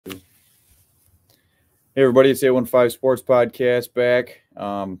Hey everybody, it's 815 Sports Podcast back.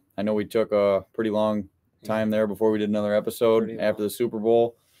 I know we took a pretty long time there before we did another episode after the Super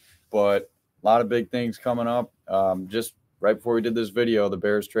Bowl, but a lot of big things coming up. Just right before we did this video, the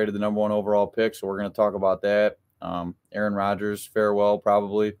Bears traded the number 1 overall pick, so we're going to talk about that. Aaron Rodgers, farewell,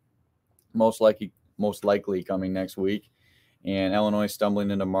 probably most likely coming next week, and Illinois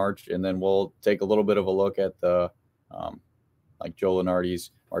stumbling into March, and then we'll take a little bit of a look at the like Joe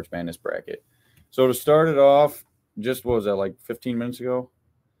Lunardi's March Madness bracket. So to start it off, just what was that, like 15 minutes ago?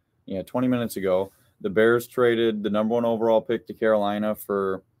 Yeah, 20 minutes ago, the Bears traded the number 1 overall pick to Carolina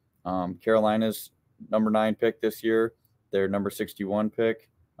for Carolina's number 9 pick this year, their number 61 pick,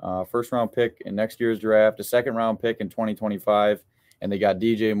 first round pick in next year's draft, a second round pick in 2025, and they got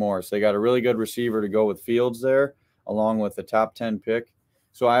DJ Moore. So they got a really good receiver to go with Fields there, along with the top 10 pick.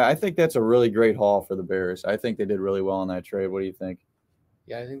 So I think that's a really great haul for the Bears. I think they did really well in that trade. What do you think?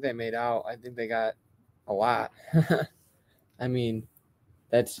 Yeah, I think they made out. I think they got a lot. I mean,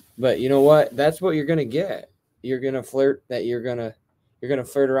 but you know what? That's what you're gonna get. You're gonna flirt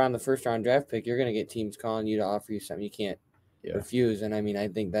around the first round draft pick. You're gonna get teams calling you to offer you something you can't refuse. And I mean, I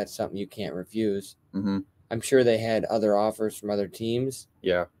think that's something you can't refuse. Mm-hmm. I'm sure they had other offers from other teams.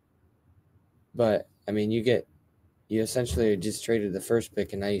 Yeah. But I mean, you essentially just traded the first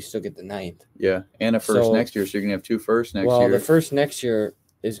pick, and now you still get the 9th. Yeah, and a first next year, so you're going to have 2 firsts next year. Well, the first next year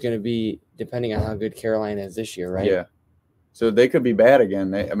is going to be depending on how good Carolina is this year, right? Yeah. So they could be bad again.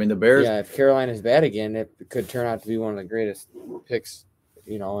 The Bears. Yeah, if Carolina is bad again, it could turn out to be one of the greatest picks,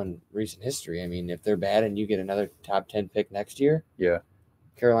 in recent history. I mean, if they're bad and you get another top 10 pick next year. Yeah.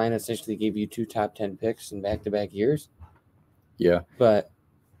 Carolina essentially gave you 2 top 10 picks in back-to-back years. Yeah. But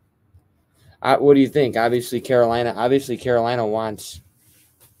what do you think? Obviously, Carolina wants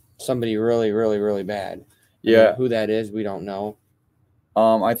somebody really, really, really bad. Yeah. Who that is, we don't know.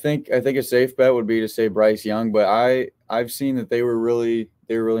 I think a safe bet would be to say Bryce Young, but I've seen that they were really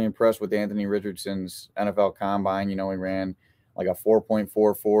impressed with Anthony Richardson's NFL Combine. He ran like a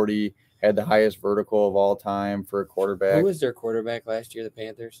 4.440, had the highest vertical of all time for a quarterback. Who was their quarterback last year? The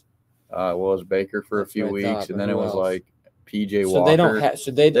Panthers. It was Baker for a few weeks, and then it was like PJ Walker. They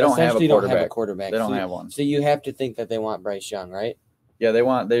don't have a quarterback. They don't have one. So you have to think that they want Bryce Young, right? Yeah, they're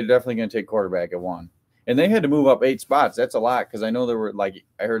definitely going to take quarterback at 1. And they had to move up 8 spots. That's a lot, because I know there were, I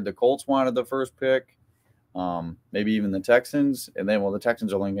heard the Colts wanted the first pick, maybe even the Texans. And then, the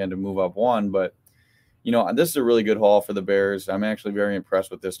Texans only had to move up 1. But, this is a really good haul for the Bears. I'm actually very impressed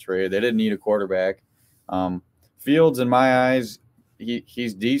with this trade. They didn't need a quarterback. Fields, in my eyes,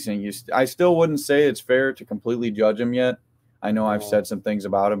 he's decent. I still wouldn't say it's fair to completely judge him yet. I know I've said some things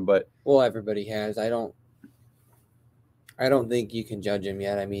about him, but – Well, everybody has. I don't think you can judge him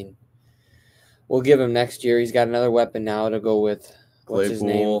yet. I mean, we'll give him next year. He's got another weapon now to go with. What's his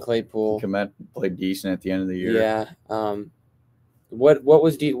name? Claypool. Komet played decent at the end of the year. Yeah. What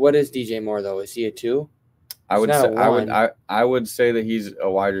is DJ Moore though? Is he a 2? I would say that he's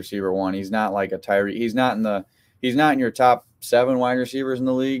a wide receiver 1. He's not like a Tyree. He's not in your top 7 wide receivers in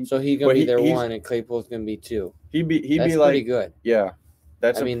the league. So he's gonna be their 1, and Claypool's gonna be 2. He'd be pretty good. Yeah.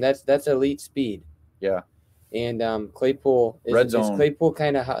 That's elite speed. Yeah. And Claypool is Claypool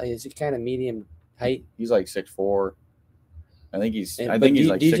kind of medium height? He's like 6'4". I think he's like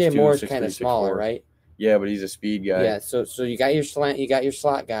DJ 6'2", Moore's 6'3", kind of smaller, 6'4". right? Yeah, but he's a speed guy. Yeah, so you got your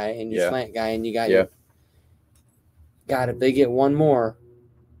slot guy and your slant guy, and you got your God, if they get one more,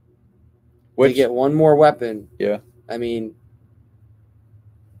 they get one more weapon. Yeah. I mean,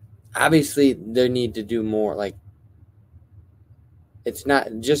 obviously they need to do more. Like, it's not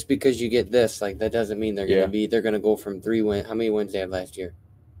just because you get this, like, that doesn't mean they're going to go from 3 wins. How many wins they had last year?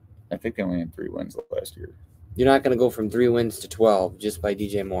 I think they only had 3 wins last year. You're not going to go from 3 wins to 12 just by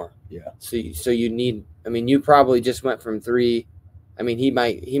DJ Moore. Yeah. So you need. I mean, you probably just went from 3. I mean, he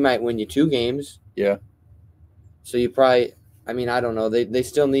might win you 2 games. Yeah. So you probably. I mean, I don't know. They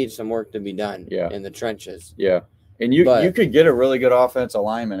still need some work to be done. Yeah. In the trenches. Yeah. And you could get a really good offensive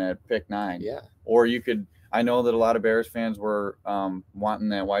lineman at pick 9. Yeah. Or you could. I know that a lot of Bears fans were wanting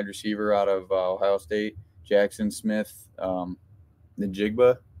that wide receiver out of Ohio State, Jackson Smith,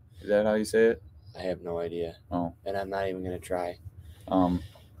 Njigba. Is that how you say it? I have no idea. Oh. And I'm not even going to try. I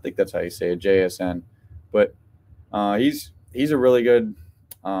think that's how you say it, JSN. But he's a really good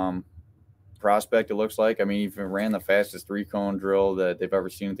prospect, it looks like. I mean, he ran the fastest 3-cone drill that they've ever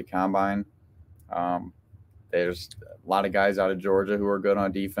seen at the Combine. There's a lot of guys out of Georgia who are good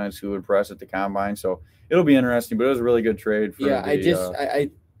on defense who would press at the Combine. So it'll be interesting, but it was a really good trade.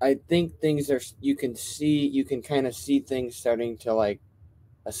 I think things are – you can kind of see things starting to, like,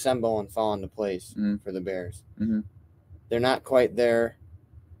 assemble and fall into place for the Bears. Mm-hmm. They're not quite there,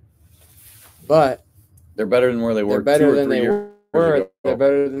 but They're better than where they were. They're better 2 or than 3 they years were. ago. They're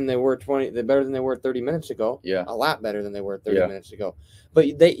better than they were 20. They're better than they were 30 minutes ago. Yeah. A lot better than they were 30 minutes ago. But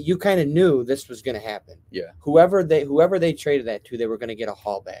you kind of knew this was going to happen. Yeah. Whoever they traded that to, they were going to get a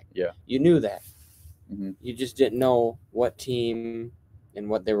haul back. Yeah. You knew that. Mm-hmm. You just didn't know what team and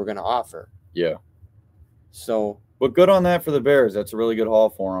what they were going to offer. Yeah. So, but good on that for the Bears. That's a really good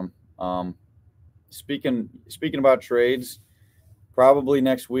haul for them. Speaking about trades, probably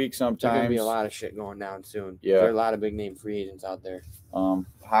next week sometime. There's going to be a lot of shit going down soon. Yeah. There are a lot of big name free agents out there.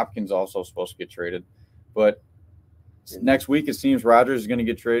 Hopkins also supposed to get traded, but next week it seems Rodgers is going to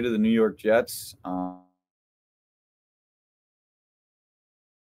get traded to the New York Jets.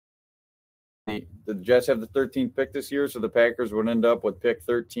 The Jets have the 13th pick this year, so the Packers would end up with pick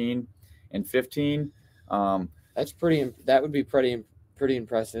 13 and 15. That would be pretty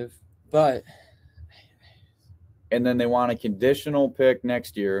impressive, but. And then they want a conditional pick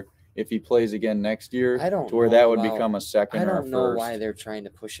next year if he plays again next year. I don't to where know that would become a second or a first. I don't know why they're trying to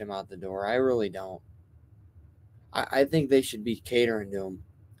push him out the door. I really don't. I think they should be catering to him.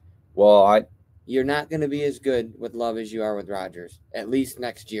 Well, you're not going to be as good with Love as you are with Rodgers, at least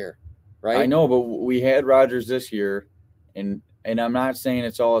next year, right? I know, but we had Rodgers this year, and I'm not saying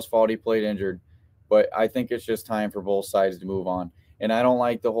it's all his fault he played injured, but I think it's just time for both sides to move on. And I don't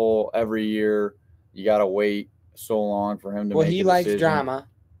like the whole every year you got to wait so long for him to make a decision. Well, he likes drama.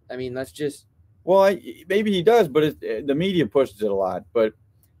 I mean, let's just. Well, maybe he does, but the media pushes it a lot. But,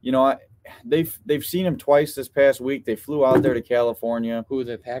 they've seen him twice this past week. They flew out there to California. Who,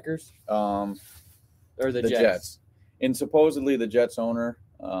 the Packers? Or the Jets. And supposedly the Jets owner,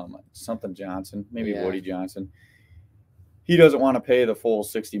 something Johnson, maybe Woody Johnson, he doesn't want to pay the full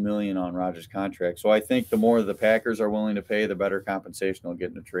 $60 million on Rodgers' contract. So I think the more the Packers are willing to pay, the better compensation they'll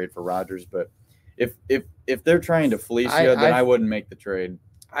get in a trade for Rodgers. But if they're trying to fleece you, then I wouldn't make the trade.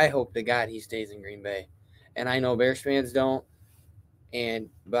 I hope to God he stays in Green Bay. And I know Bears fans don't.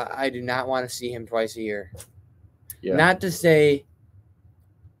 But I do not want to see him twice a year. Yeah. Not to say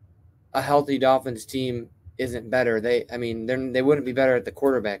a healthy Dolphins team isn't better. They wouldn't be better at the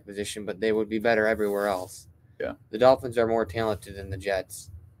quarterback position, but they would be better everywhere else. Yeah. The Dolphins are more talented than the Jets.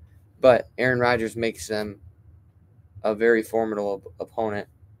 But Aaron Rodgers makes them a very formidable opponent.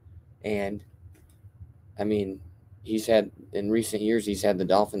 And he's had in recent years had the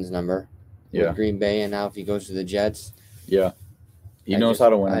Dolphins number with Green Bay, and now if he goes to the Jets. Yeah. He knows how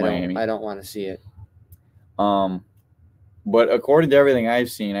to win in Miami. I don't want to see it. But according to everything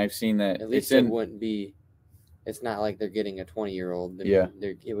I've seen that at least it wouldn't be. It's not like they're getting a 20-year-old.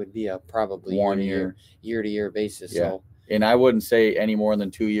 It would be a probably 1 year to year basis. Yeah. So, and I wouldn't say any more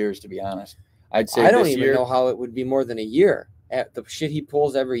than 2 years, to be honest. I'd say I don't even know how it would be more than a year. At the shit he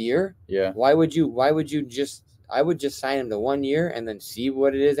pulls every year. Yeah. Why would you just? I would just sign him to 1 year and then see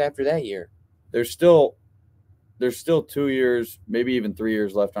what it is after that year. There's still 2 years, maybe even 3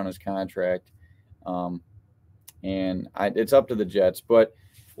 years left on his contract. And it's up to the Jets. But,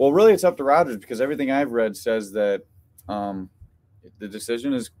 well, really it's up to Rodgers because everything I've read says that the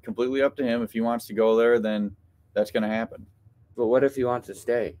decision is completely up to him. If he wants to go there, then that's going to happen. But what if he wants to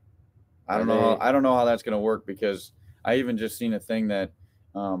stay? I don't know. I don't know how that's going to work because I even just seen a thing that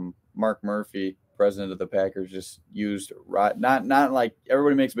Mark Murphy, president of the Packers, just used not like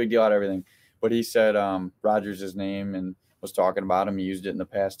everybody makes a big deal out of everything, but he said Rodgers' name and was talking about him. He used it in the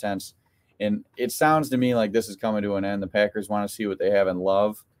past tense. And it sounds to me like this is coming to an end. The Packers want to see what they have in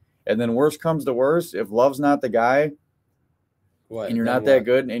Love. And then worst comes to worst, if Love's not the guy and you're not that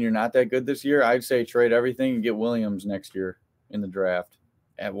good this year, I'd say trade everything and get Williams next year in the draft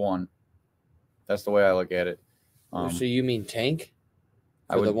at 1. That's the way I look at it. So you mean tank?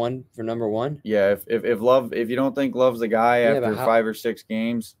 For number 1? Yeah, if you don't think Love's the guy after 5 or 6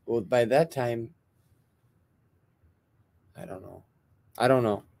 games. Well, by that time, I don't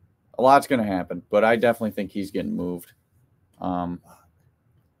know. A lot's going to happen, but I definitely think he's getting moved. I'm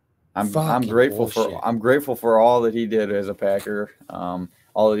grateful for all that he did as a Packer,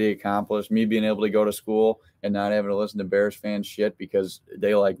 all that he accomplished. Me being able to go to school and not having to listen to Bears fans shit because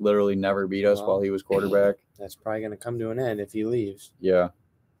they literally never beat us while he was quarterback. That's probably going to come to an end if he leaves. Yeah.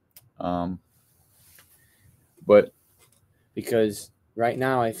 But because right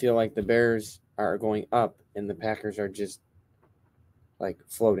now I feel like the Bears are going up and the Packers are just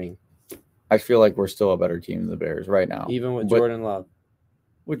floating. I feel like we're still a better team than the Bears right now. Even with Jordan Love.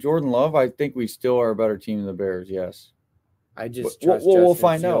 With Jordan Love, I think we still are a better team than the Bears, yes. I just trust we'll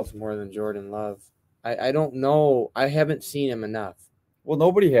find out more than Jordan Love. I don't know. I haven't seen him enough. Well,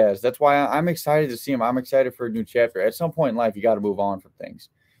 nobody has. That's why I'm excited to see him. I'm excited for a new chapter. At some point in life, you got to move on from things.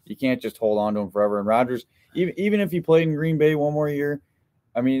 You can't just hold on to him forever. And Rodgers, even if he played in Green Bay one more year,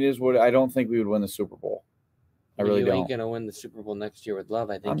 it is what I don't think we would win the Super Bowl. I really don't. You ain't gonna win the Super Bowl next year with Love.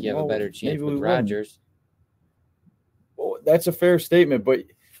 I think you have well, a better chance maybe with we Rodgers. Well, that's a fair statement, but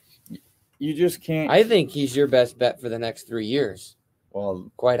you just can't. I think he's your best bet for the next 3 years.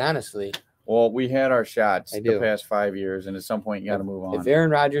 Well, quite honestly. Well, we had our shots the past 5 years, and at some point you got to move on. If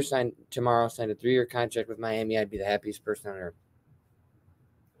Aaron Rodgers signed a 3-year contract with Miami, I'd be the happiest person on earth.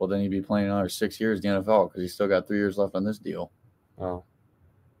 Well, then he'd be playing another 6 years in the NFL because he's still got 3 years left on this deal. Oh.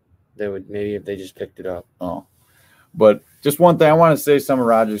 They would maybe if they just picked it up. Oh. But just one thing, I want to say some of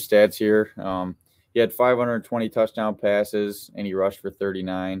Rodgers' stats here. He had 520 touchdown passes, and he rushed for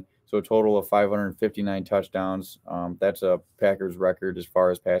 39. So a total of 559 touchdowns. That's a Packers record as far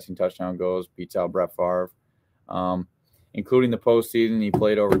as passing touchdown goes. Beats out Brett Favre. Including the postseason, he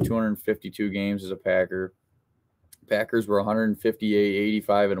played over 252 games as a Packer. Packers were 158,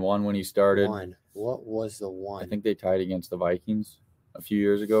 85-1 when he started. What was the one? I think they tied against the Vikings a few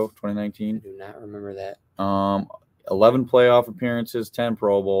years ago, 2019. I do not remember that. 11 playoff appearances, 10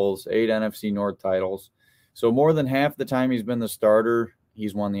 Pro Bowls, 8 NFC North titles. So more than half the time he's been the starter,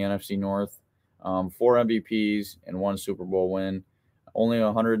 he's won the NFC North. 4 MVPs and 1 Super Bowl win. Only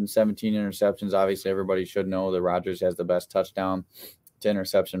 117 interceptions. Obviously, everybody should know that Rodgers has the best touchdown to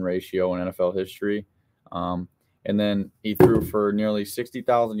interception ratio in NFL history. And then he threw for nearly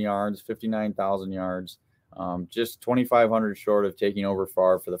 60,000 yards, 59,000 yards, just 2,500 short of taking over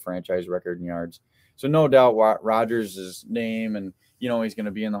Favre for the franchise record in yards. So no doubt Rodgers' name, and he's going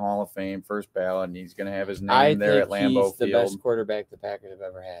to be in the Hall of Fame, first ballot, and he's going to have his name there at Lambeau Field. He's the best quarterback the Packers have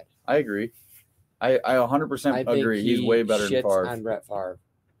ever had. I agree. I 100% agree. He's way better than Favre. On Brett Favre.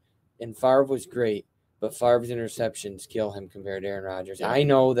 And Favre was great, but Favre's interceptions kill him compared to Aaron Rodgers. Yeah. I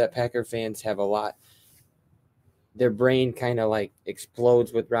know that Packer fans have a lot. Their brain kind of like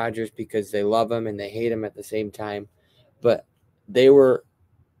explodes with Rodgers because they love him and they hate him at the same time. But they were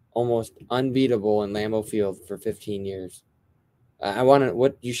almost unbeatable in Lambeau Field for 15 years.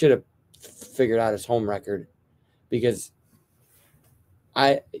 You should have figured out his home record, because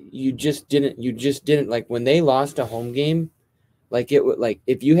you just didn't like when they lost a home game,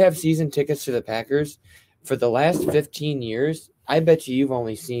 if you have season tickets to the Packers for the last 15 years, I bet you've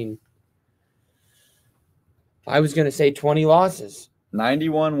only seen, I was going to say 20 losses.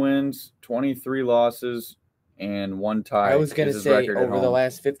 91 wins, 23 losses, and 1 tie. I was going to say over the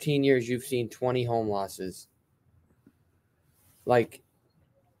last 15 years, you've seen 20 home losses.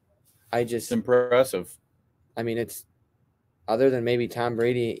 It's impressive. I mean, it's other than maybe Tom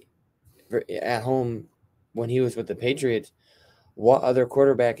Brady at home when he was with the Patriots, what other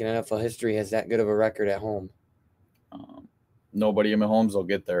quarterback in NFL history has that good of a record at home? Nobody. Mahomes will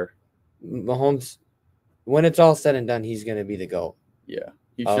get there. Mahomes, when it's all said and done, he's going to be the GOAT. Yeah,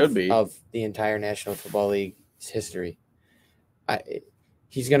 he should be. Of the entire National Football League's history.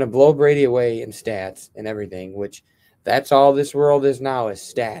 He's going to blow Brady away in stats and everything, which that's all this world is now, is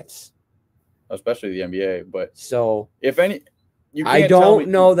stats. Especially the NBA. But so if any, I don't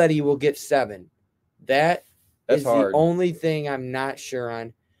know that he will get 7. That's hard. The only thing I'm not sure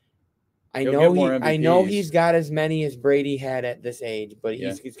on. I know he's got as many as Brady had at this age, but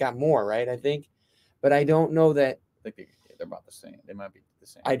he's got more, right? I think. But I don't know that. I think they're about the same. They might be the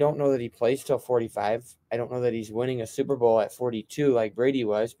same. I don't know that he plays till 45. I don't know that he's winning a Super Bowl at 42 like Brady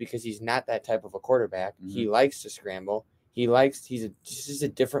was, because he's not that type of a quarterback. Mm-hmm. He likes to scramble. He's just a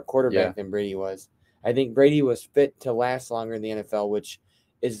different quarterback than Brady was. I think Brady was fit to last longer in the NFL, which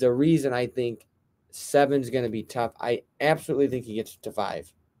is the reason I think 7's going to be tough. I absolutely think he gets to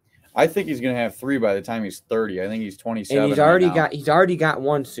 5. I think he's going to have 3 by the time he's 30. I think he's 27. And he's already got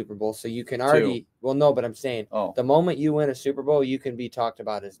 1 Super Bowl, so you can already. 2. Well, no, but I'm saying the moment you win a Super Bowl, you can be talked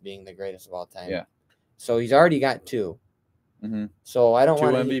about as being the greatest of all time. Yeah. So he's already got 2. Mm-hmm. So I don't 2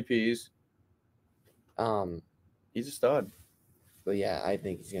 want 2 MVPs. He's a stud. But yeah, I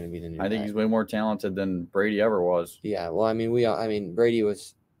think he's going to be the new. I think he's way more talented than Brady ever was. Yeah. Well, I mean, Brady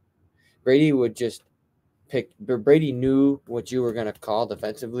would just pick. Brady knew what you were going to call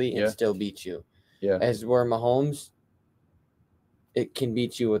defensively and still beat you. Yeah. As where Mahomes, it can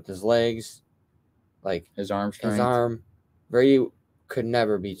beat you with his legs, like his arm strength. Brady could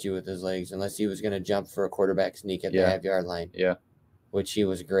never beat you with his legs unless he was going to jump for a quarterback sneak at the half-yard line. Yeah. Which he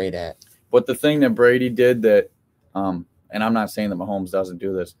was great at. But the thing that Brady did that, and I'm not saying that Mahomes doesn't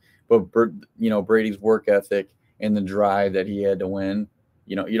do this, but Brady's work ethic and the drive that he had to win,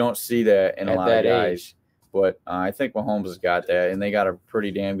 you don't see that in a lot of guys. Age. But I think Mahomes has got that, and they got a pretty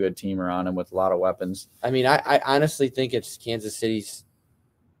damn good team around him with a lot of weapons. I mean, I honestly think it's Kansas City's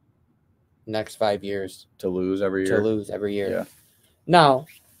next 5 years to lose every year. Yeah.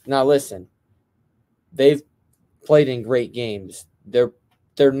 Now listen, they've played in great games. They're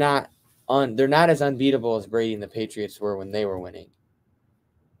not they're not as unbeatable as Brady and the Patriots were when they were winning.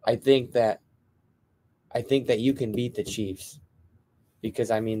 I think that you can beat the Chiefs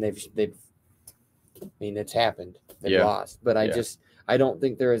because it's happened. They've lost, but I don't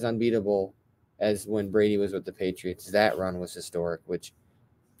think they're as unbeatable as when Brady was with the Patriots. That run was historic, which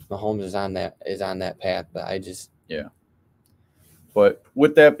Mahomes is on that path, but But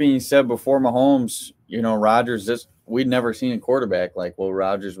with that being said, before Mahomes, Rodgers, we'd never seen a quarterback like what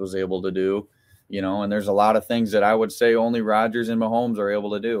Rodgers was able to do, and there's a lot of things that I would say only Rodgers and Mahomes are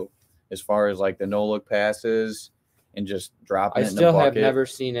able to do as far as like the no-look passes and just dropping it in the bucket. I still have never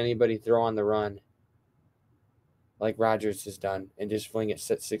seen anybody throw on the run like Rodgers has done and just fling it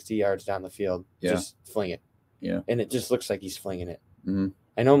 60 yards down the field. Yeah. Just fling it. Yeah. And it just looks like he's flinging it. Mm-hmm.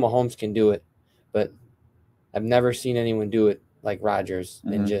 I know Mahomes can do it, but I've never seen anyone do it like Rodgers.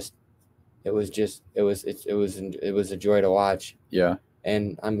 Mm-hmm. And it was a joy to watch. Yeah.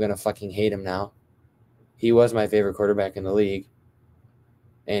 And I'm going to fucking hate him now. He was my favorite quarterback in the league.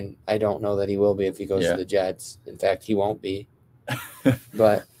 And I don't know that he will be if he goes to the Jets. In fact, he won't be.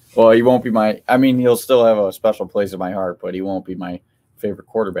 But well, he won't be he'll still have a special place in my heart, but he won't be my favorite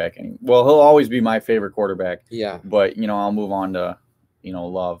quarterback anymore. Well, he'll always be my favorite quarterback. Yeah. But, I'll move on to,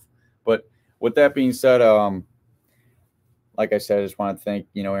 love. But with that being said, like I said, I just want to thank,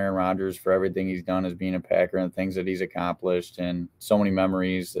 Aaron Rodgers for everything he's done as being a Packer and the things that he's accomplished and so many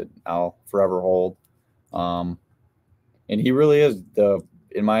memories that I'll forever hold. And he really is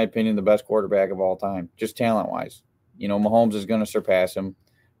in my opinion, the best quarterback of all time, just talent-wise. Mahomes is going to surpass him,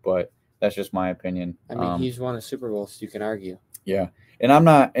 but that's just my opinion. He's won a Super Bowl, so you can argue. Yeah, and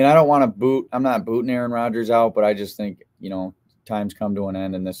I don't want to boot. I'm not booting Aaron Rodgers out, but I just think time's come to an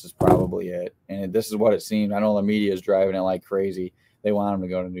end, and this is probably it. And this is what it seems. I know the media is driving it like crazy. They want him to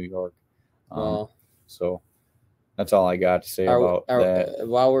go to New York. So that's all I got to say about that.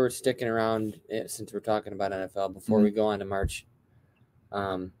 While we're sticking around, since we're talking about NFL, before we go on to March,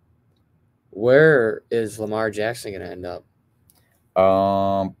 where is Lamar Jackson going to end up?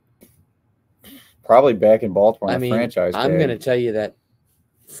 Probably back in Baltimore on franchise tag. I'm going to tell you that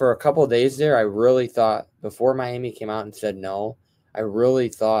for a couple of days there, I really thought, before Miami came out and said no, I really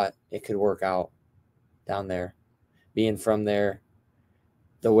thought it could work out down there. Being from there,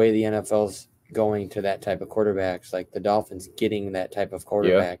 the way the NFL's going to that type of quarterbacks, like the Dolphins getting that type of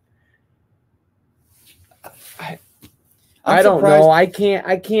quarterback. Yeah. I don't know. I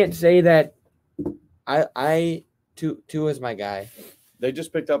can't say that. Tua is my guy. They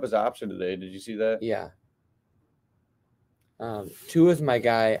just picked up his option today. Did you see that? Yeah. Tua is my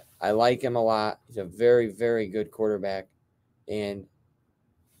guy. I like him a lot. He's a very, very good quarterback. And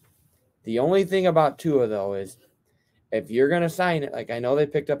the only thing about Tua, though, is if you're going to sign it, like I know they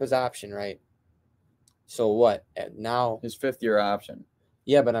picked up his option, right? So what? Now his 5th-year option.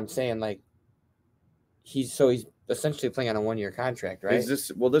 Yeah, but I'm saying like he's essentially playing on a 1-year contract, right?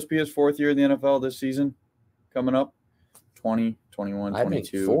 Will this be his 4th year in the NFL this season coming up? 20, 21,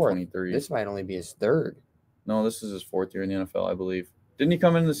 22, 23. This might only be his 3rd. No, this is his 4th year in the NFL, I believe. Didn't he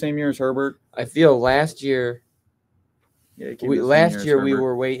come in the same year as Herbert? I feel last year. Yeah, we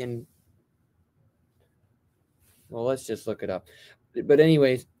were waiting. Well, let's just look it up. But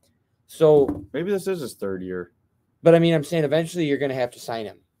anyways, so maybe this is his 3rd year. But I'm saying eventually you're going to have to sign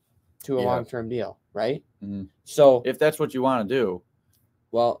him to a long-term deal, right? Mm-hmm. So if that's what you want to do,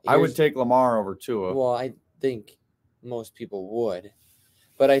 well, I would take Lamar over Tua. Well, I think most people would,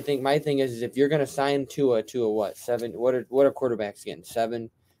 but I think my thing is if you're going to sign Tua to what 7? What are quarterbacks getting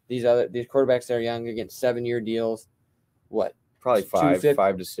 7? These quarterbacks that are young are getting 7-year deals. What? Probably 5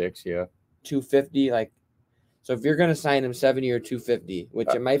 to 6. Yeah, 250. Like, so if you're going to sign him 7-year, 250,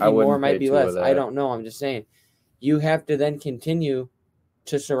 which it might be more, might be less. I don't know. I'm just saying, you have to then continue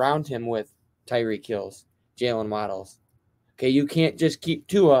to surround him with Tyreek Hills, Jalen Waddles. Okay, you can't just keep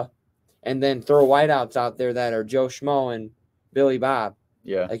Tua and then throw wideouts out there that are Joe Schmo and Billy Bob.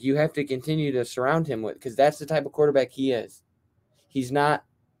 Yeah. Like, you have to continue to surround him with, because that's the type of quarterback he is. He's not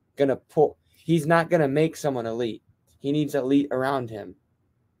going to make someone elite. He needs elite around him.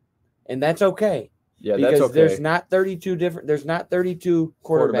 And that's okay. Yeah, because that's okay. There's not 32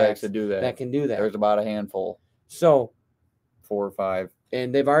 quarterbacks that do that. That can do that. There's about a handful. So 4 or 5.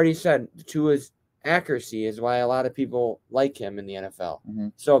 And they've already said Tua's accuracy is why a lot of people like him in the NFL. Mm-hmm.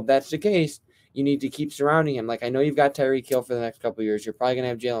 So if that's the case, you need to keep surrounding him. Like, I know you've got Tyreek Hill for the next couple of years. You're probably going to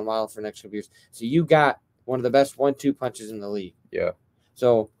have Jalen Waddle for the next couple of years. So you got one of the best 1-2 punches in the league. Yeah.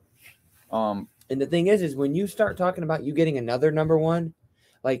 So, and the thing is when you start talking about you getting another number one,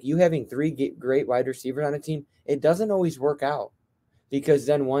 like you having 3 great wide receivers on a team, it doesn't always work out because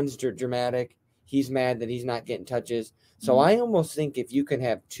then one's dramatic. He's mad that he's not getting touches. So I almost think if you can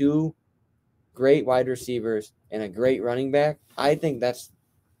have 2 great wide receivers and a great running back, I think that's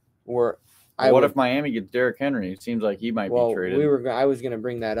where What if Miami gets Derrick Henry? It seems like he might be traded. I was going to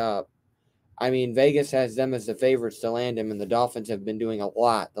bring that up. I mean, Vegas has them as the favorites to land him, and the Dolphins have been doing a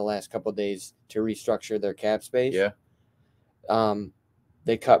lot the last couple of days to restructure their cap space. Yeah.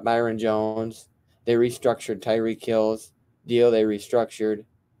 They cut Byron Jones. They restructured Tyreek Hill's deal. They restructured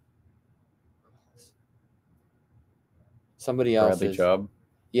somebody else's. Bradley Chubb.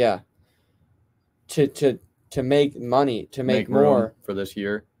 Yeah. To make money, to make more for this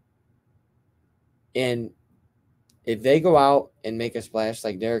year. And if they go out and make a splash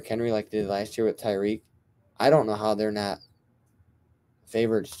like Derrick Henry like they did last year with Tyreek, I don't know how they're not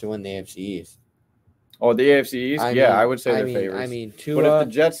favorites to win the AFC East. Oh, the AFC East? I would say they're favorites. I mean, but if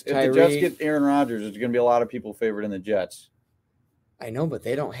the Jets get Aaron Rodgers, there's going to be a lot of people favored in the Jets. I know, but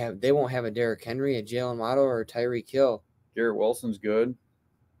they won't have a Derrick Henry, a Jalen Waddle, or a Tyreek Hill. Garrett Wilson's good.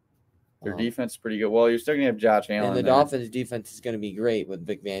 Their defense is pretty good. Well, you're still going to have Josh Allen. And the Dolphins' defense is going to be great with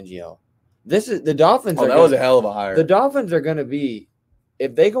Vic Fangio. The Dolphins. Oh, that was a hell of a hire. The Dolphins are going to be,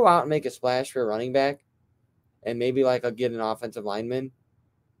 if they go out and make a splash for a running back, and maybe get an offensive lineman.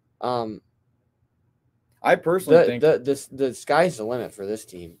 I personally think the sky's the limit for this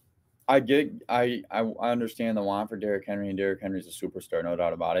team. I understand the want for Derrick Henry, and Derrick Henry's a superstar, no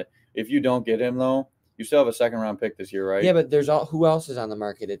doubt about it. If you don't get him though, you still have a second-round pick this year, right? Yeah, but who else is on the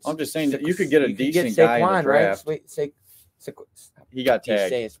market? I'm just saying that you could get a decent guy in the draft. Right? He got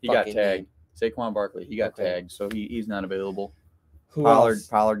tagged. Saquon Barkley. He got tagged, so he's not available.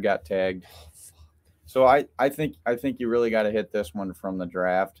 Pollard got tagged. So I think you really got to hit this one from the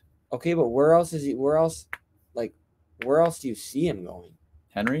draft. Okay, but where else is he? Where else do you see him going?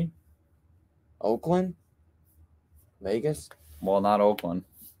 Henry? Oakland? Vegas? Well, not Oakland.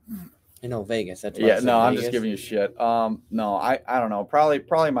 I know Vegas. That's I'm just giving you shit. No, I don't know. Probably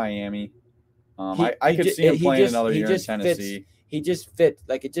Miami. I could see him playing another year in Tennessee. He just fits.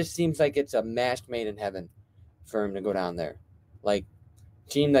 It just seems like it's a match made in heaven for him to go down there.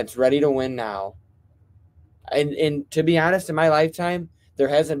 Team that's ready to win now. And to be honest, in my lifetime, there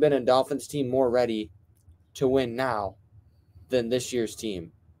hasn't been a Dolphins team more ready to win now than this year's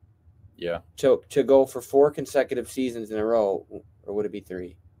team. Yeah. To go for 4 consecutive seasons in a row, or would it be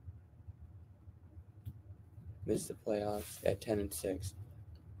 3? Missed the playoffs at 10-6.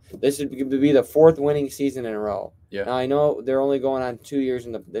 This would be the 4th winning season in a row. Yeah. Now I know they're only going on 2 years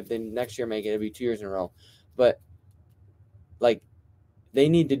if they next year make it, it'll be 2 years in a row. But they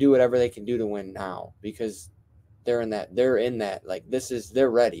need to do whatever they can do to win now because they're in that they're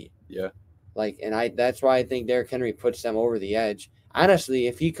ready. Yeah. That's why I think Derrick Henry puts them over the edge. Honestly,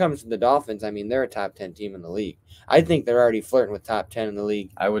 if he comes to the Dolphins, I mean, they're a top 10 team in the league. I think they're already flirting with top 10 in the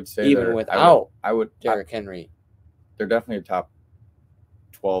league. I would say even without Derrick Henry. They're definitely a top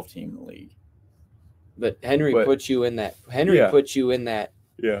 12 team in the league. But Henry puts you in that. Puts you in that.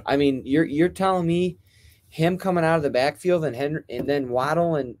 Yeah. I mean, you're telling me him coming out of the backfield and then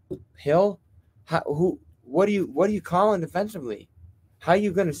Waddle and Hill, what are you calling defensively? How are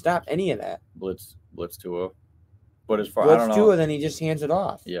you going to stop any of that? Blitz Tua. But as far Blitz I don't know. Tua, then he just hands it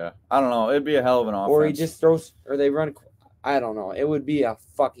off. Yeah. I don't know. It'd be a hell of an offense. Or he just throws, or they run. I don't know. It would be a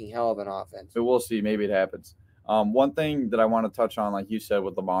fucking hell of an offense. But we'll see. Maybe it happens. One thing that I want to touch on, like you said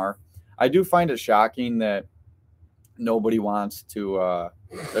with Lamar, I do find it shocking that nobody wants to.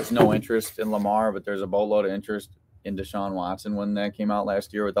 There's no interest in Lamar, but there's a boatload of interest in Deshaun Watson when that came out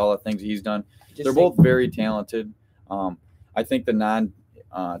last year with all the things he's done. They're both very talented. I think the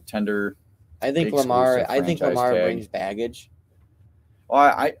non-tender. I think Lamar brings baggage.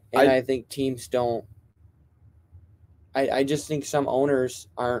 Well, I think teams don't. I just think some owners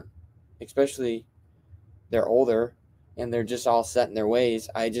aren't, especially they're older and they're just all set in their ways.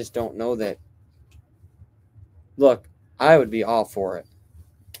 I just don't know that. Look, I would be all for it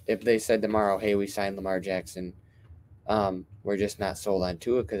if they said tomorrow, "Hey, we signed Lamar Jackson. We're just not sold on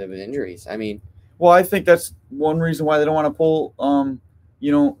Tua because of his injuries." I mean, well, I think that's one reason why they don't want to pull.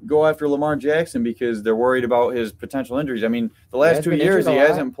 Go after Lamar Jackson because they're worried about his potential injuries. I mean, the last 2 years he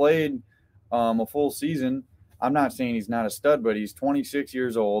hasn't played a full season. I'm not saying he's not a stud, but he's 26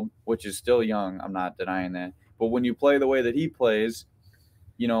 years old, which is still young. I'm not denying that. But when you play the way that he plays,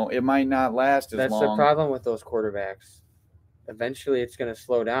 it might not last as long. That's the problem with those quarterbacks. Eventually, it's going to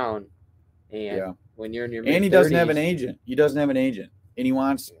slow down. And when you're in your mid-30s, and he doesn't have an agent. And he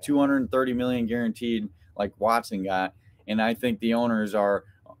wants $230 million guaranteed, like Watson got. And I think the owners are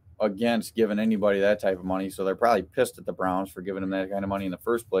against giving anybody that type of money. So they're probably pissed at the Browns for giving him that kind of money in the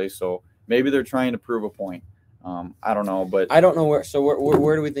first place. So maybe they're trying to prove a point. I don't know, but I don't know where. So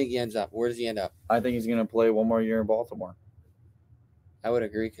where do we think he ends up? Where does he end up? I think he's going to play one more year in Baltimore. I would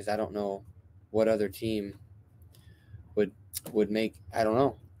agree because I don't know what other team would make. I don't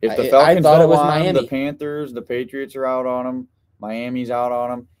know. If the Falcons thought don't it was want him, Miami. the Panthers, the Patriots are out on him. Miami's out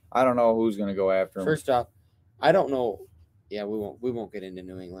on him. I don't know who's going to go after him. First off, I don't know. Yeah, we won't get into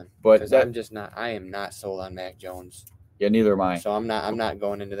New England, but because I'm just not. I am not sold on Mac Jones. Yeah, neither am I. So I'm not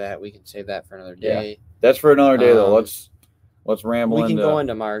going into that. We can save that for another day. Yeah, that's for another day though. Let's ramble. We can go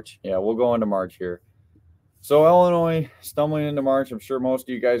into March. Yeah, we'll go into March here. So Illinois stumbling into March. I'm sure most of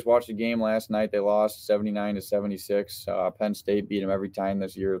you guys watched the game last night. They lost 79-76. Penn State beat them every time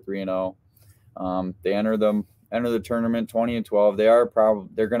this year, 3-0. They enter the tournament 20-12.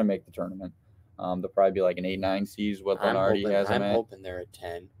 They're going to make the tournament. They'll probably be like an 8-9 seed is what Lenardi has them at. I'm hoping they're at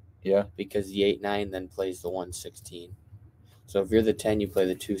 10. Yeah. Because the 8-9 then plays the 1-16. So if you're the 10, you play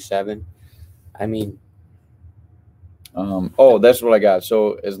the 2-7. I mean. That's what I got.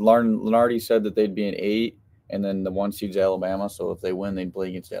 So as Lenardi said that they'd be an 8, and then the 1 seed's Alabama. So if they win, they'd play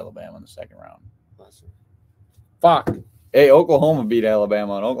against Alabama in the second round. Awesome. Fuck. Hey, Oklahoma beat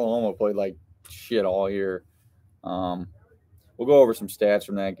Alabama, and Oklahoma played like shit all year. We'll go over some stats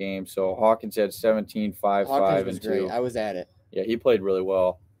from that game. So Hawkins had 17, 5, 5, and 2. Great. I was at it. Yeah, he played really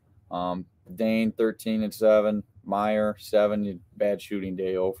well. Dane 13 and 7. Meyer 7. Bad shooting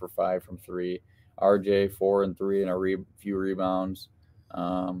day, 0 for 5 from 3. RJ 4 and 3 and a few rebounds.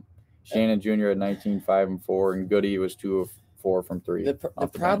 Shannon Jr. at 19, 5 and 4, and Goody was 2 of 4 from 3. The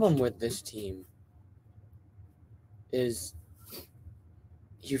problem with this team is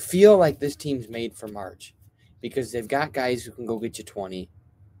you feel like this team's made for March because they've got guys who can go get you 20.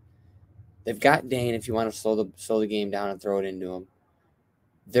 They've got Dane if you want to slow the game down and throw it into them.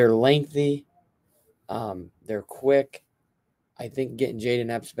 They're lengthy. They're quick. I think getting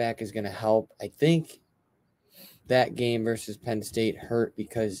Jaden Epps back is going to help. I think that game versus Penn State hurt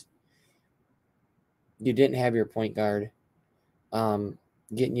because you didn't have your point guard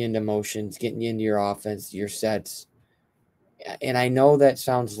getting you into motions, getting you into your offense, your sets. And I know that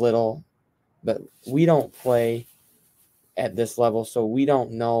sounds little, but we don't play at this level, so we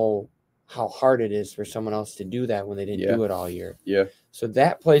don't know how hard it is for someone else to do that when they didn't do it all year. Yeah. So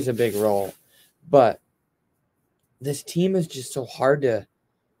that plays a big role. But this team is just so hard to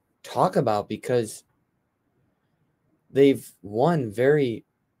talk about because they've won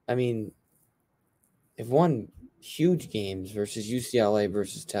they've won huge games versus UCLA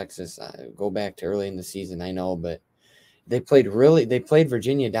versus Texas. I go back to early in the season, I know, but they played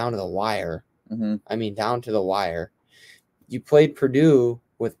Virginia down to the wire. Mm-hmm. I mean, down to the wire. You played Purdue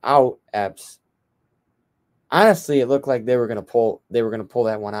without Epps. Honestly, it looked like they were going to pull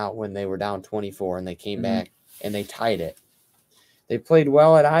that one out when they were down 24 and they came back and they tied it. They played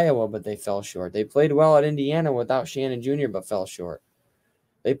well at Iowa, but they fell short. They played well at Indiana without Shannon Jr., but fell short.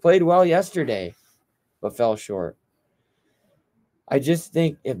 They played well yesterday, but fell short. I just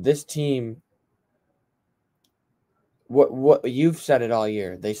think if this team, what you've said it all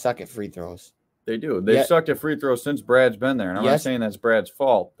year, they suck at free throws. They do. They've sucked at free throws since Brad's been there. And I'm not saying that's Brad's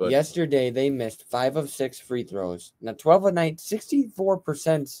fault. But yesterday they missed 5 of 6 free throws. Now 12 of 9,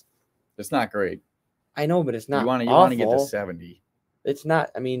 64%. It's not great. I know, but it's not. You want to get to 70. It's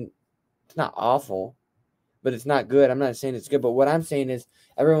not. I mean, it's not awful, but it's not good. I'm not saying it's good, but what I'm saying is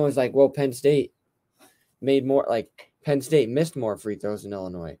everyone was like, "Well, Penn State made more. Like Penn State missed more free throws than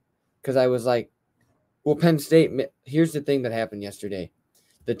Illinois," because I was like, "Well, Penn State." Here's the thing that happened yesterday: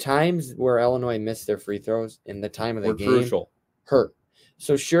 the times where Illinois missed their free throws in the time of the game crucial. Hurt.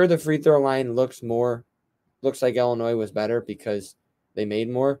 So sure, the free throw line looks like Illinois was better because they made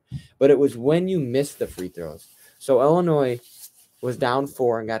more, but it was when you missed the free throws. So Illinois was down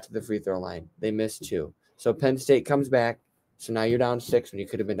 4 and got to the free throw line. They missed 2. So Penn State comes back. So now you're down 6 when you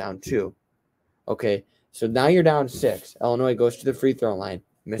could have been down 2. Okay, so now you're down 6. Illinois goes to the free throw line,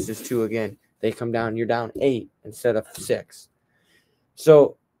 misses 2 again. They come down. You're down 8 instead of 6.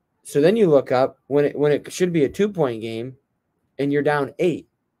 So then you look up when it should be a 2-point game, and you're down 8.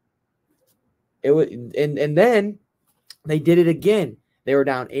 It was and then they did it again. They were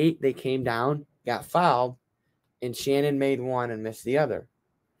down 8. They came down, got fouled, and Shannon made 1 and missed the other.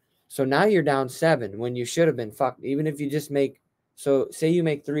 So now you're down 7 when you should have been fucked. Even if you just make, so say you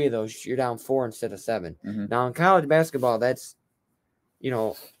make 3 of those, you're down 4 instead of 7. Mm-hmm. Now in college basketball, that's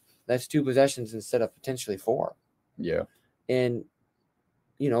 2 possessions instead of potentially 4. Yeah. And,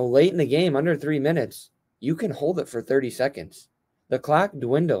 late in the game, under 3 minutes, you can hold it for 30 seconds. The clock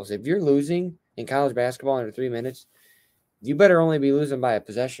dwindles. If you're losing in college basketball under 3 minutes, you better only be losing by a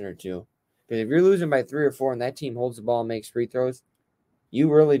possession or 2. Because if you're losing by 3 or 4 and that team holds the ball and makes free throws, you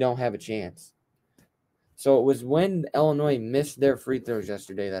really don't have a chance. So it was when Illinois missed their free throws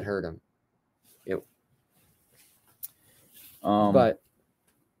yesterday that hurt them. But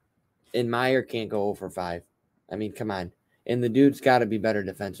And Meyer can't go 0 for 5. I mean, come on. And the dude's got to be better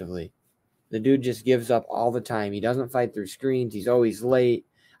defensively. The dude just gives up all the time. He doesn't fight through screens. He's always late.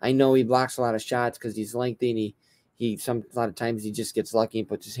 I know he blocks a lot of shots because he's lengthy, and a lot of times he just gets lucky and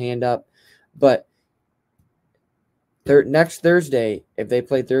puts his hand up. But next Thursday, if they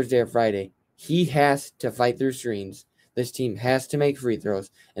play Thursday or Friday, he has to fight through screens. This team has to make free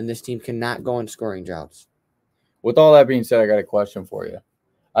throws, and this team cannot go on scoring droughts. With all that being said, I got a question for you.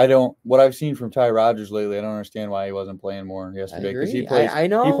 What I've seen from Ty Rodgers lately, I don't understand why he wasn't playing more yesterday. Because he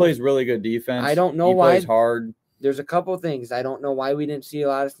plays really good defense. I don't know why. He plays hard. There's a couple things. I don't know why we didn't see a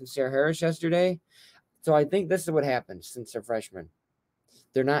lot of Sincere Harris yesterday. So I think this is what happens since they're freshmen.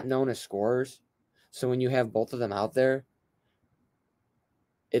 They're not known as scorers. So when you have both of them out there,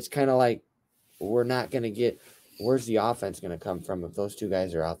 it's kind of like we're not going to get – where's the offense going to come from if those two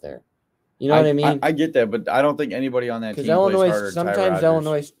guys are out there? You know what I mean? I get that, but I don't think anybody on that team plays harder. Sometimes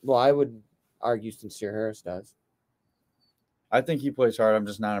Illinois – well, I would argue Sincere Harris does. I think he plays hard. I'm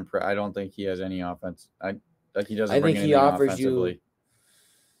just not impressed. I don't think he has any offense. He doesn't bring anything he offers offensively.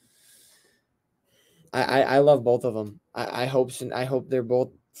 I love both of them. I hope they're both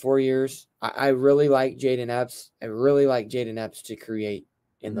 4 years. I really like Jaden Epps. I really like Jaden Epps to create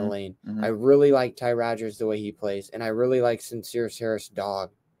in the lane. I really like Ty Rodgers the way he plays, and I really like Sincere Harris' dog.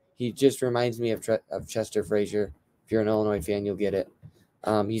 He just reminds me of Chester Frazier. If you're an Illinois fan, you'll get it.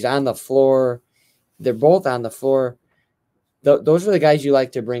 He's on the floor. They're both on the floor. Those are the guys you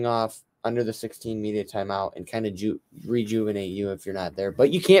like to bring off under the 16 media timeout and kind of rejuvenate you if you're not there.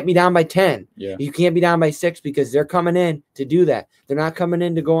 But you can't be down by 10. Yeah. You can't be down by 6 because they're coming in to do that. They're not coming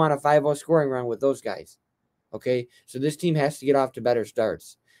in to go on a 5-0 scoring run with those guys. Okay? So this team has to get off to better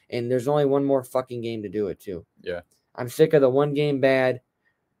starts. And there's only one more fucking game to do it, too. Yeah. I'm sick of the one game bad,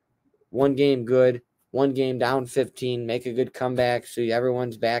 one game good, one game down 15, make a good comeback so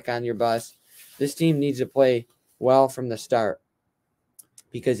everyone's back on your bus. This team needs to play well from the start.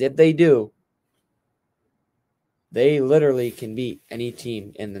 Because if they do, they literally can beat any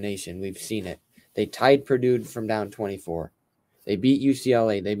team in the nation. We've seen it. They tied Purdue from down 24. They beat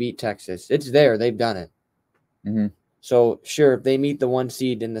UCLA. They beat Texas. It's there. They've done it. Mm-hmm. So, sure, if they meet the 1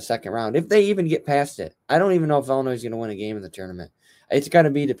 seed in the second round, if they even get past it, I don't even know if Illinois is going to win a game in the tournament. It's got to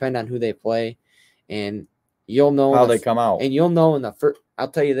depend on who they play, and you'll know how they come out. And you'll know in the first. I'll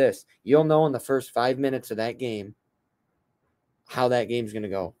tell you this: you'll know in the first 5 minutes of that game how that game's going to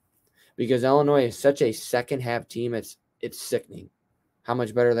go, because Illinois is such a second half team. It's sickening how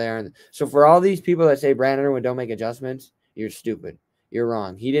much better they are. So for all these people that say Brandon Irwin don't make adjustments, you're stupid. You're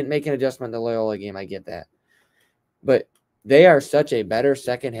wrong. He didn't make an adjustment in the Loyola game. I get that. But they are such a better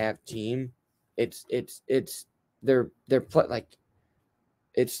second half team. They're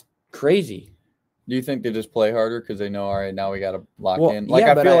it's crazy. Do you think they just play harder because they know, all right, now we got to lock in? Like,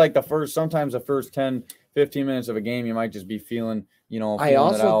 yeah, I feel like sometimes the first 10, 15 minutes of a game, you might just be feeling, I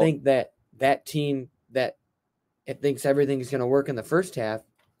also think that team that it thinks everything's going to work in the first half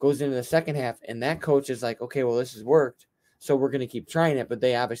goes into the second half, and that coach is like, okay, well, this has worked, so we're going to keep trying it. But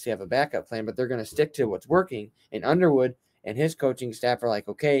they obviously have a backup plan, but they're going to stick to what's working. And Underwood and his coaching staff are like,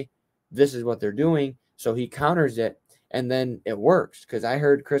 okay, this is what they're doing. So he counters it, and then it works. Because I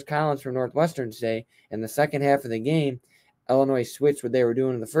heard Chris Collins from Northwestern say in the second half of the game, Illinois switched what they were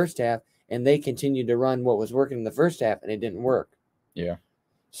doing in the first half, and they continued to run what was working in the first half, and it didn't work. Yeah.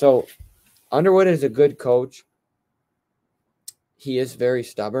 So Underwood is a good coach. He is very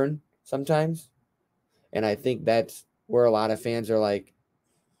stubborn sometimes, and I think that's where a lot of fans are like,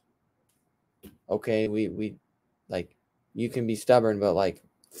 okay, we like, you can be stubborn, but like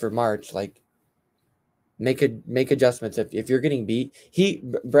for March, like make adjustments. If you're getting beat,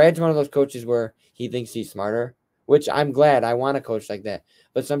 Brad's one of those coaches where he thinks he's smarter, which I'm glad. I want a coach like that.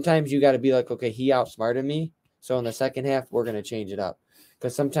 But sometimes you got to be like, okay, he outsmarted me, so in the second half we're going to change it up,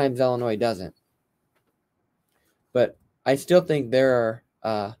 because sometimes Illinois doesn't. But I still think there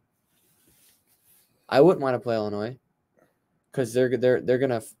are. I wouldn't want to play Illinois because they're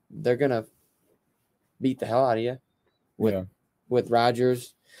gonna beat the hell out of you with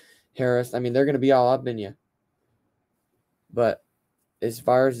Rodgers, Harris. I mean, they're gonna be all up in you. But as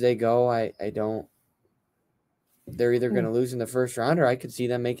far as they go, I don't. They're either going to lose in the first round, or I could see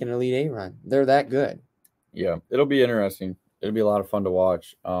them making an Elite Eight run. They're that good. Yeah, it'll be interesting. It'll be a lot of fun to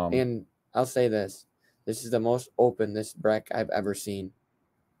watch. And I'll say this. This is the most open this bracket I've ever seen.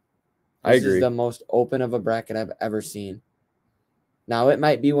 I agree. This is the most open of a bracket I've ever seen. Now, it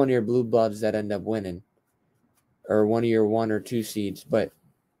might be one of your blue bloods that end up winning, or one of your 1 or 2 seeds, but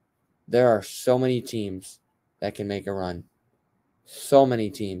there are so many teams that can make a run. So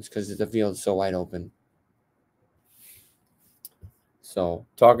many teams, because the field's so wide open. So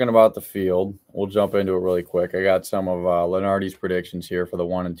talking about the field, we'll jump into it really quick. I got some of Lenardi's predictions here for the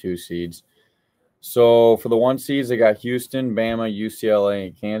 1 and 2 seeds. So for the 1 seeds, they got Houston, Bama, UCLA,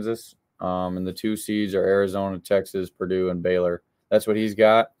 and Kansas. And the 2 seeds are Arizona, Texas, Purdue, and Baylor. That's what he's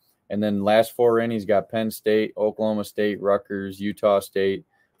got. And then last 4 in, he's got Penn State, Oklahoma State, Rutgers, Utah State.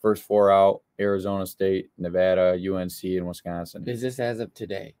 First 4 out, Arizona State, Nevada, UNC, and Wisconsin. Is this as of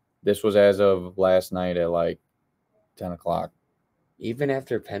today? This was as of last night at like 10 o'clock. Even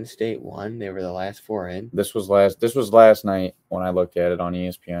after Penn State won, they were the last 4 in? This was last night when I looked at it on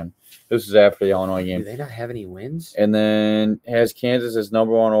ESPN. This is after the Illinois game. Do they not have any wins? And then has Kansas as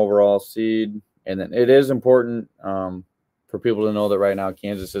number 1 overall seed. And then it is important for people to know that right now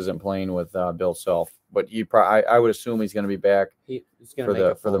Kansas isn't playing with Bill Self. But I would assume he's going to be back He's going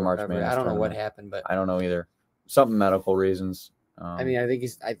to for the March Madness. I don't know what tournament. happened, but I don't know either. Something medical reasons. I mean, I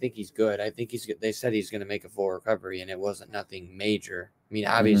think he's good. I think they said he's going to make a full recovery, and it wasn't nothing major. I mean,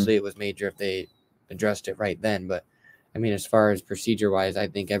 obviously it was major if they addressed it right then, but I mean, as far as procedure wise, I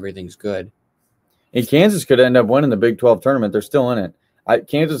think everything's good. And Kansas could end up winning the Big 12 tournament. They're still in it.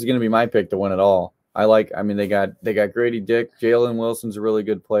 Kansas is going to be my pick to win it all. They got Grady Dick. Jalen Wilson's a really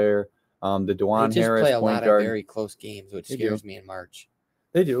good player. The DeJuan Harris play a point lot guard. of very close games, which scares me in March.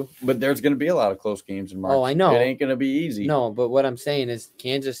 They do, but there's going to be a lot of close games in March. Oh, I know. It ain't going to be easy. No, but what I'm saying is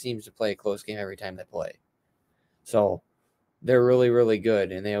Kansas seems to play a close game every time they play. So they're really, really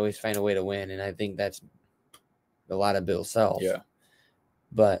good, and they always find a way to win, and I think that's a lot of Bill Self. Yeah.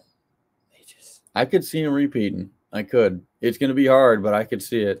 But I could see him repeating. I could. It's going to be hard, but I could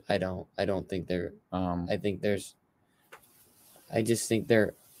see it. I don't think they're I just think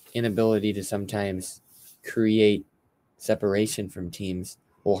their inability to sometimes create separation from teams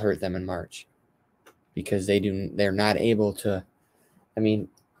will hurt them in March because they're not able to. I mean,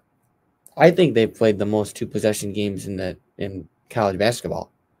 I think they've played the most 2-possession games in college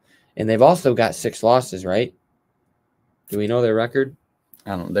basketball, and they've also got 6 losses, right? Do we know their record?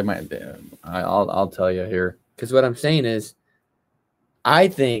 I don't. They might. I'll tell you here. Because what I'm saying is, I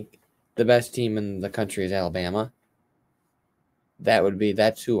think the best team in the country is Alabama.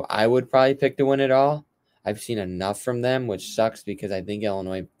 That's who I would probably pick to win it all. I've seen enough from them, which sucks because I think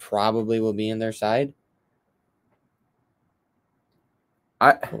Illinois probably will be in their side.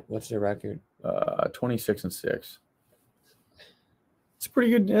 What's their record? 26-6. It's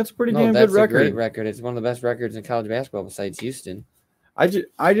pretty good. That's a pretty damn good record. That's a great record. It's one of the best records in college basketball besides Houston. I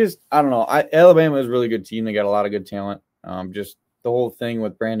don't know. Alabama is a really good team. They got a lot of good talent. Just the whole thing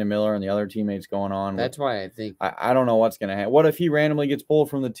with Brandon Miller and the other teammates going on. That's why I think I don't know what's going to happen. What if he randomly gets pulled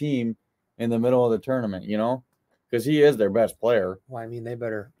from the team in the middle of the tournament? You know, because he is their best player. Well, I mean, they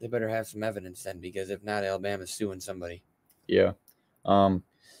better have some evidence then, because if not, Alabama's suing somebody. Yeah. But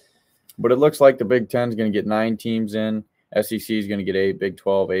it looks like the Big Ten is going to get 9 teams in. SEC is going to get 8, Big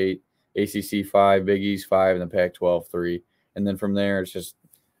 12 8, ACC 5, Big East 5, and the Pac-12 3. And then from there, it's just,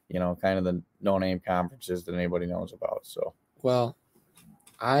 kind of the no-name conferences that anybody knows about. So, well,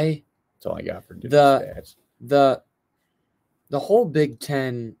 that's all I got for stats. The whole Big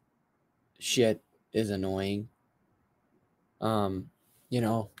Ten shit is annoying. Thinking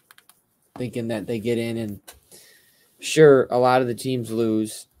that they get in and sure, a lot of the teams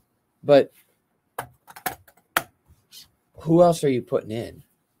lose, but who else are you putting in?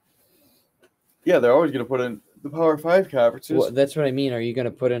 Yeah, they're always going to put in the Power 5 conferences. Well, that's what I mean. Are you going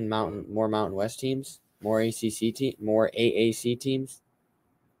to put in more Mountain West teams, more more AAC teams?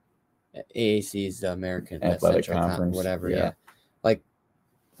 AAC is the American Athletic Conference, whatever. Yeah.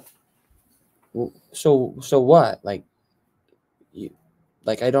 So what?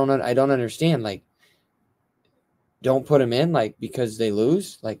 I don't understand. Don't put them in because they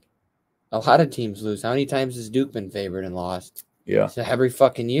lose. A lot of teams lose. How many times has Duke been favored and lost? Yeah. So every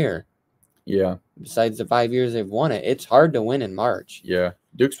fucking year. Yeah. Besides the 5 years they've won it, it's hard to win in March. Yeah.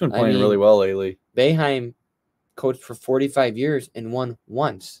 Duke's been playing really well lately. Boeheim coached for 45 years and won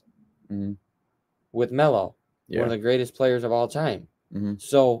once with Melo, one of the greatest players of all time. Mm-hmm.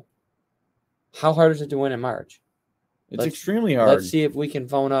 So how hard is it to win in March? It's extremely hard. Let's see if we can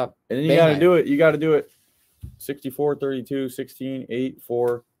phone up. And then you got to do it. You got to do it 64, 32, 16, 8,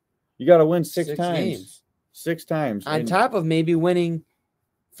 4. You got to win 6 times. Games. 6 times. On top of maybe winning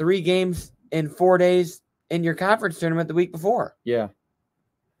 3 games in 4 days in your conference tournament the week before. Yeah.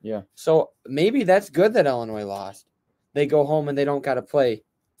 Yeah. So maybe that's good that Illinois lost. They go home and they don't got to play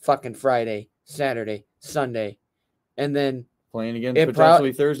fucking Friday, Saturday, Sunday. And then playing again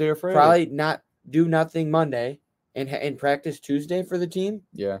potentially Thursday or Friday. Probably not do nothing Monday and practice Tuesday for the team.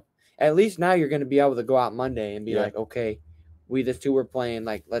 Yeah. At least now you're going to be able to go out Monday and be like, okay, the 2 were playing.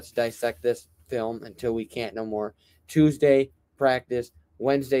 Let's dissect this film until we can't no more. Tuesday, practice.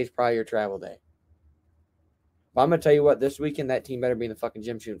 Wednesday's probably your travel day. But I'm going to tell you what, this weekend, that team better be in the fucking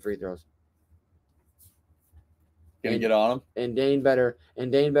gym shooting free throws. Gonna get on them? And Dane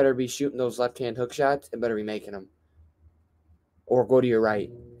better be shooting those left-hand hook shots and better be making them. Or go to your right.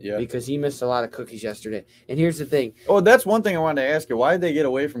 Yeah. Because he missed a lot of cookies yesterday. And here's the thing. Oh, that's one thing I wanted to ask you. Why did they get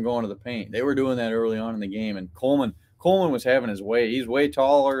away from going to the paint? They were doing that early on in the game, and Coleman was having his way. He's way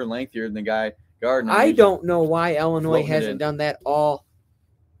taller and lengthier than the guy Gardner. I don't know why Illinois hasn't done that all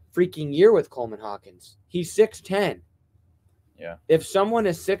freaking year with Coleman Hawkins. He's 6'10". Yeah. If someone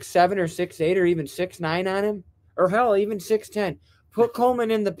is 6'7" or 6'8" or even 6'9" on him, or hell, even 6'10", put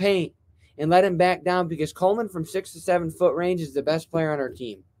Coleman in the paint and let him back down, because Coleman from 6 to 7 foot range is the best player on our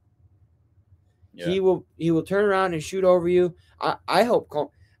team. Yeah. He will turn around and shoot over you. I hope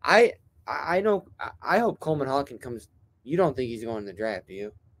I hope Coleman Hawkins comes. You don't think he's going in the draft, do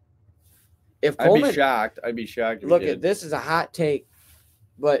you? If Coleman, I'd be shocked. Look, this is a hot take,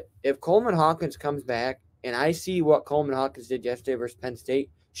 but if Coleman Hawkins comes back, and I see what Coleman Hawkins did yesterday versus Penn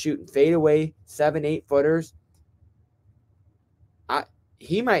State, shooting fadeaway 7-8 footers,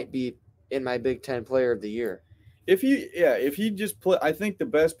 he might be in my Big Ten Player of the Year. If he just play, I think the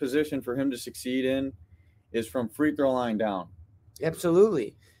best position for him to succeed in is from free throw line down.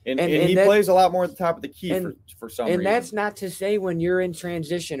 Absolutely. And he plays a lot more at the top of the key for some reason. And that's not to say when you're in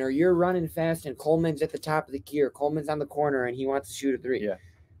transition or you're running fast and Coleman's at the top of the key or Coleman's on the corner and he wants to shoot a three. Yeah.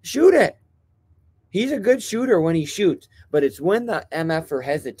 Shoot it. He's a good shooter when he shoots, but it's when the MFer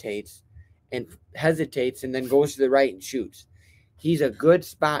hesitates and then goes to the right and shoots. He's a good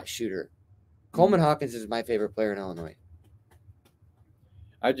spot shooter. Coleman Hawkins is my favorite player in Illinois.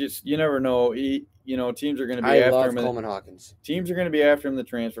 You never know. Teams are going to be after him. Coleman Hawkins. Teams are going to be after him in the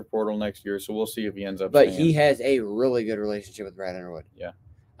transfer portal next year, so we'll see if he ends up. But he has a really good relationship with Brad Underwood. Yeah.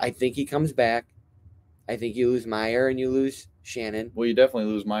 I think he comes back. I think you lose Meyer and you lose Shannon. Well, you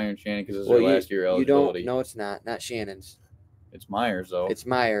definitely lose Meyer and Shannon because it's their last year eligibility. You don't. No, it's not. Not Shannon's. It's Myers, though. It's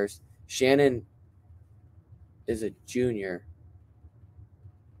Myers. Shannon is a junior.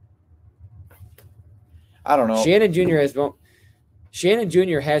 I don't know. Shannon Jr.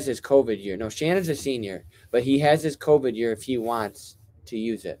 has his COVID year. No, Shannon's a senior, but he has his COVID year if he wants to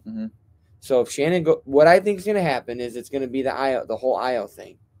use it. Mm-hmm. So if Shannon what I think is going to happen is it's going to be the whole IO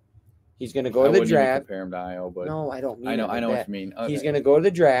thing. He's going to go to the draft. Compare him to IO, but no, I don't mean. I know what you mean. Okay. He's going to go to the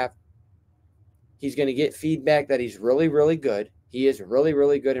draft. He's going to get feedback that he's really, really good. He is really,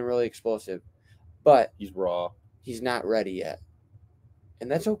 really good and really explosive, but he's raw. He's not ready yet, and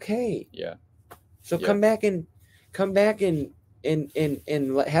that's okay. Yeah. So come back and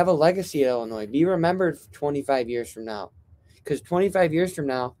have a legacy at Illinois. Be remembered 25 years from now. Because 25 years from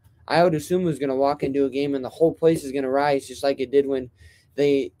now, I would assume is going to walk into a game and the whole place is going to rise just like it did when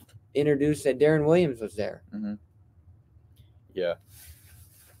they introduced that Darren Williams was there. Mm-hmm. Yeah.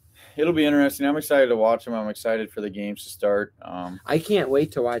 It'll be interesting. I'm excited to watch them. I'm excited for the games to start. I can't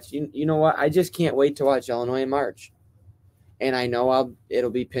wait to watch. You know what? I just can't wait to watch Illinois in March. And I know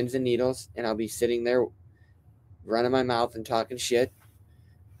it'll be pins and needles, and I'll be sitting there running my mouth and talking shit.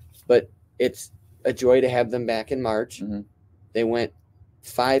 But it's a joy to have them back in March. Mm-hmm. They went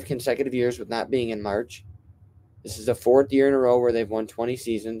 5 consecutive years with not being in March. This is the 4th year in a row where they've won 20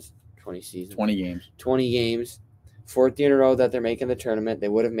 games. 20 games. 4th year in a row that they're making the tournament. They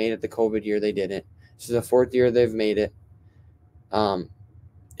would have made it the COVID year. They didn't. This is the 4th year they've made it.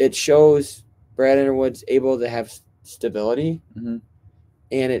 It shows Brad Underwood's able to have stability, mm-hmm.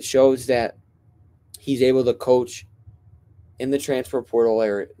 and it shows that he's able to coach in the transfer portal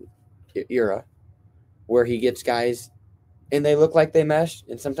era where he gets guys and they look like they mesh,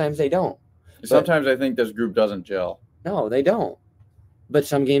 and sometimes they don't. Sometimes I think this group doesn't gel. No, they don't. But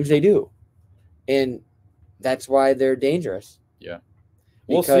some games they do. And that's why they're dangerous. Yeah.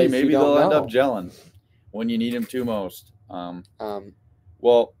 We'll see. Maybe they'll end up gelling when you need them to most.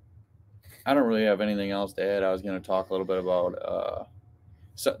 Well, I don't really have anything else to add. I was going to talk a little bit about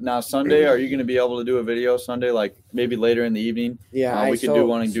now Sunday. Are you going to be able to do a video Sunday, like maybe later in the evening? Yeah, we could do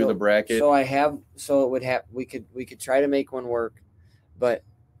one and do the bracket. We could try to make one work, but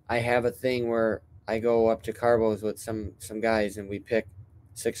I have a thing where I go up to Carbo's with some guys and we pick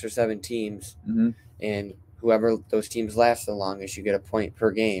 6 or 7 teams, mm-hmm. and whoever those teams last the longest, you get a point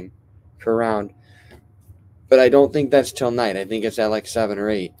per game, per round. But I don't think that's till night. I think it's at like 7 or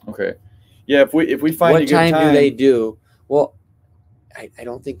 8. Okay. Yeah, if we find what a good time. What time do they do? Well, I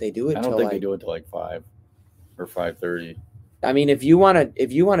don't think they do it. I don't think they do it till like 5 or 5:30. I mean, if you want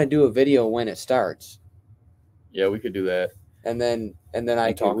to do a video when it starts. Yeah, we could do that. And then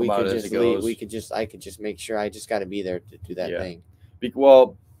I could just make sure I just got to be there to do that thing.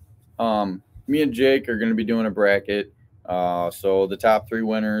 Well, me and Jake are going to be doing a bracket. So the top 3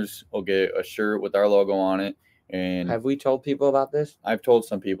 winners will get a shirt with our logo on it. And have we told people about this? I've told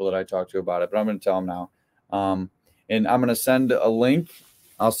some people that I talked to about it, but I'm going to tell them now. And I'm going to send a link.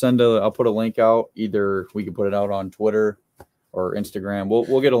 I'll put a link out. Either we can put it out on Twitter or Instagram.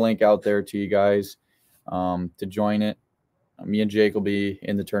 We'll get a link out there to you guys to join it. Me and Jake will be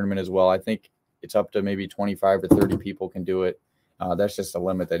in the tournament as well. I think it's up to maybe 25 or 30 people can do it. That's just a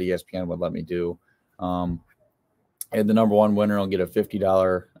limit that ESPN would let me do. And the number 1 winner will get a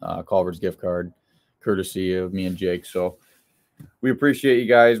 $50 Culver's gift card, courtesy of me and Jake. So we appreciate you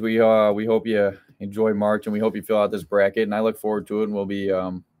guys. We hope you enjoy March, and we hope you fill out this bracket. And I look forward to it. And we'll be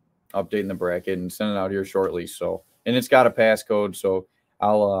updating the bracket and sending it out here shortly. So, and it's got a passcode, so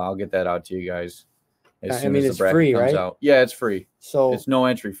I'll get that out to you guys. As soon as it's free, right? out. Yeah, it's free. So it's no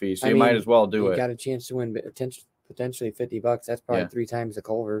entry fee, so you might as well do it. You got a chance to win potentially $50. That's probably 3 times the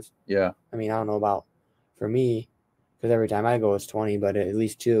Culver's. Yeah. I mean, I don't know about for me, because every time I go it's 20, but at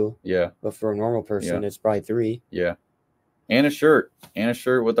least 2. Yeah. But for a normal person, it's probably 3. Yeah. And a shirt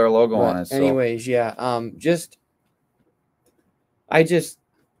with our logo on it. So. Anyways, yeah. I'm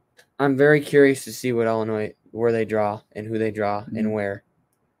very curious to see what Illinois, where they draw and who they draw and where,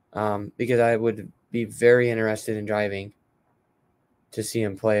 because I would be very interested in driving to see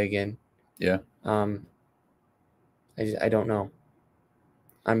him play again. Yeah. I don't know.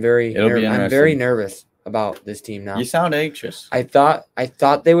 I'm very nervous about this team now. You sound anxious. I thought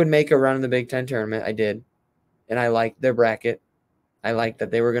they would make a run in the Big Ten tournament. I did, and I liked their bracket. I liked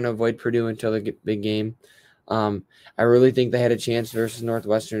that they were going to avoid Purdue until the big game. I really think they had a chance versus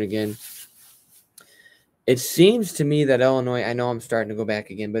Northwestern again. It seems to me that Illinois, I know I'm starting to go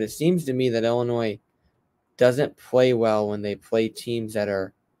back again, but it seems to me that Illinois doesn't play well when they play teams that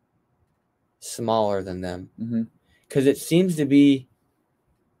are smaller than them. Because it seems to be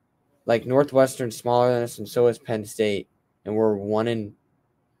like Northwestern's smaller than us, and so is Penn State, and we're 1-5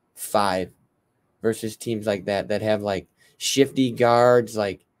 versus teams like that have like shifty guards,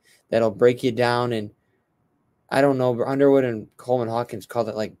 like that'll break you down. And I don't know, Underwood and Coleman Hawkins called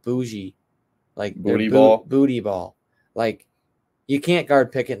it like bougie. Like booty ball. Booty ball. Like, you can't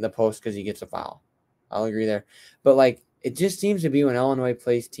guard Pickett in the post because he gets a foul. I'll agree there. But, like, it just seems to be when Illinois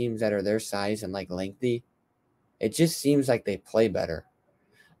plays teams that are their size and, like, lengthy, it just seems like they play better.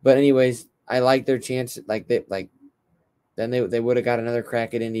 But, anyways, I like their chance. Then they would have got another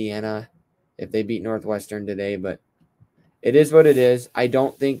crack at Indiana if they beat Northwestern today. But it is what it is. I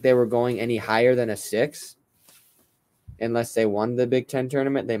don't think they were going any higher than a 6. Unless they won the Big Ten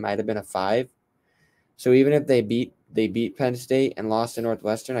tournament, they might have been a 5. So even if they beat Penn State and lost to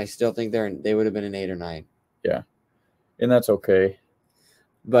Northwestern, I still think they would have been an 8 or 9. Yeah, and that's okay.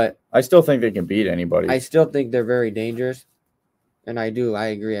 But I still think they can beat anybody. I still think they're very dangerous, and I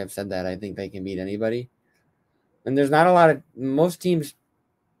agree. I've said that. I think they can beat anybody. And there's not a lot of most teams.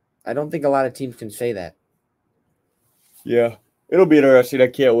 I don't think a lot of teams can say that. Yeah, it'll be interesting. I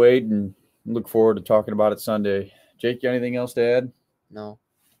can't wait and look forward to talking about it Sunday. Jake, you got anything else to add? No.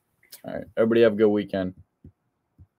 All right. Everybody have a good weekend.